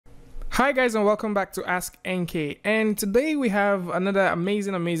Hi guys, and welcome back to askNK, and today we have another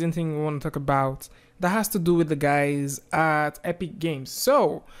amazing thing we want to talk about that has to do with the guys at Epic Games.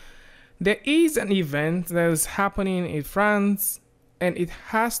 So there is an event that is happening in France, and it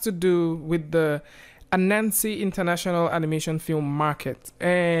has to do with the Annecy International Animation Film Market,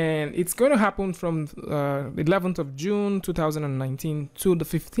 and it's going to happen from the 11th of June 2019 to the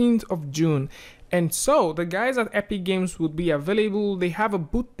 15th of June. And so the guys at Epic Games would be available. They have a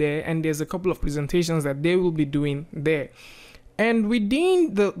booth there, and there's a couple of presentations that they will be doing there. And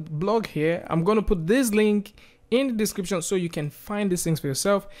within the blog here, I'm going to put this link in the description so you can find these things for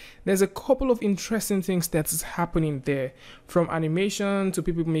yourself. There's a couple of interesting things that's happening there, from animation to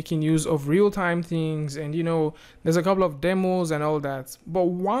people making use of real-time things, and there's a couple of demos and all that. But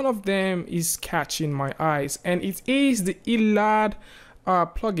one of them is catching my eyes, and it is the Iliad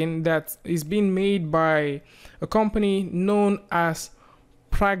plugin that is being made by a company known as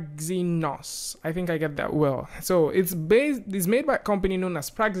Praxinos. I think I get that well. So it's made by a company known as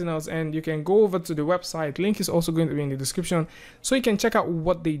Praxinos, and you can go over to the website. Link is also going to be in the description so you can check out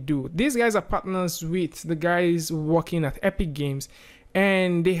what they do. These guys are partners with the guys working at Epic Games,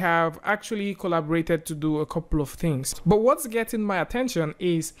 and they have actually collaborated to do a couple of things. But what's getting my attention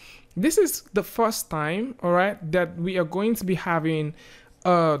is this is the first time, all right, that we are going to be having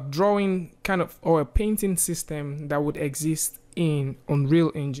a drawing kind of or a painting system that would exist in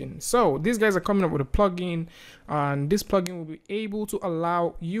Unreal Engine. So these guys are coming up with a plugin, and this plugin will be able to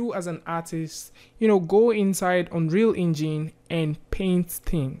allow you as an artist, go inside Unreal Engine and paint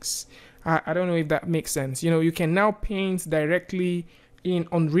things. I don't know if that makes sense. You can now paint directly in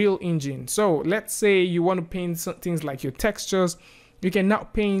Unreal Engine. So let's say you want to paint things like your textures, you can now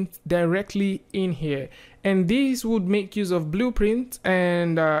paint directly in here, and these would make use of Blueprint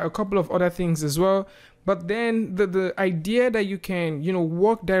and a couple of other things as well. But then the idea that you can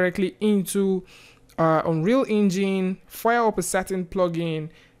work directly into Unreal Engine, fire up a certain plugin,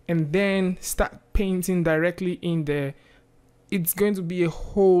 and then start painting directly in there, it's going to be a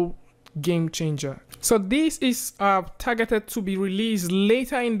whole game changer. So this is targeted to be released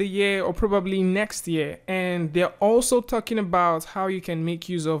later in the year or probably next year, and they're also talking about how you can make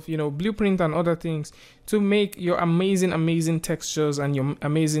use of Blueprint and other things to make your amazing textures and your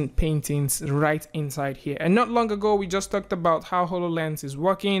amazing paintings right inside here. And not long ago we just talked about how HoloLens is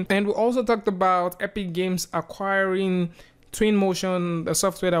working, and we also talked about Epic Games acquiring Twinmotion, the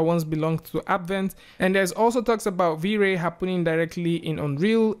software that once belonged to Advent. And there's also talks about V-Ray happening directly in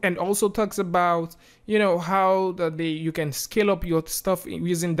Unreal, and also talks about how you can scale up your stuff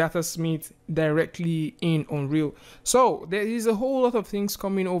using Datasmith directly in Unreal. So there is a whole lot of things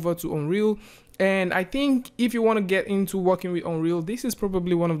coming over to Unreal, and I think if you want to get into working with Unreal, this is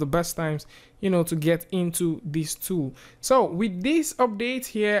probably one of the best times to get into this tool. So with this update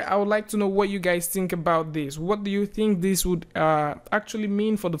here, I would like to know what you guys think about this. What do you think this would actually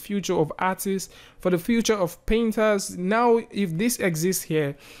mean for the future of artists, for the future of painters? Now, if this exists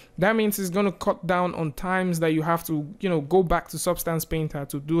here, that means it's going to cut down on times that you have to go back to Substance Painter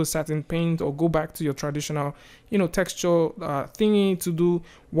to do a certain paint, or go back to your traditional texture thingy to do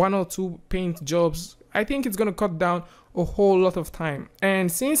one or two paint jobs. I think it's going to cut down a whole lot of time,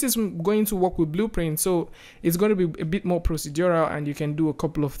 and since it's going to work with Blueprint, so it's going to be a bit more procedural, and you can do a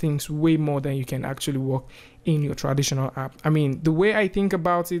couple of things way more than you can actually work in your traditional app. I mean, the way I think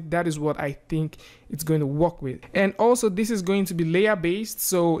about it, that is what I think it's going to work with. And also this is going to be layer based,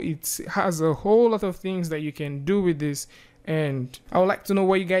 so it has a whole lot of things that you can do with this. And I would like to know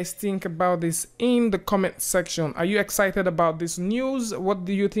what you guys think about this in the comment section. Are you excited about this news? What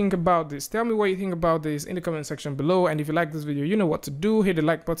do you think about this? Tell me what you think about this in the comment section below. And if you like this video, you know what to do. Hit the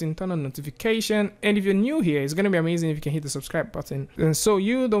like button, turn on notification. And if you're new here, it's going to be amazing if you can hit the subscribe button, and so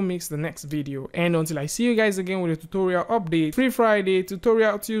you don't miss the next video. And until I see you guys again with a tutorial update, Free Friday,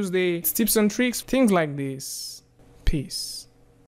 Tutorial Tuesday, tips and tricks, things like this. Peace.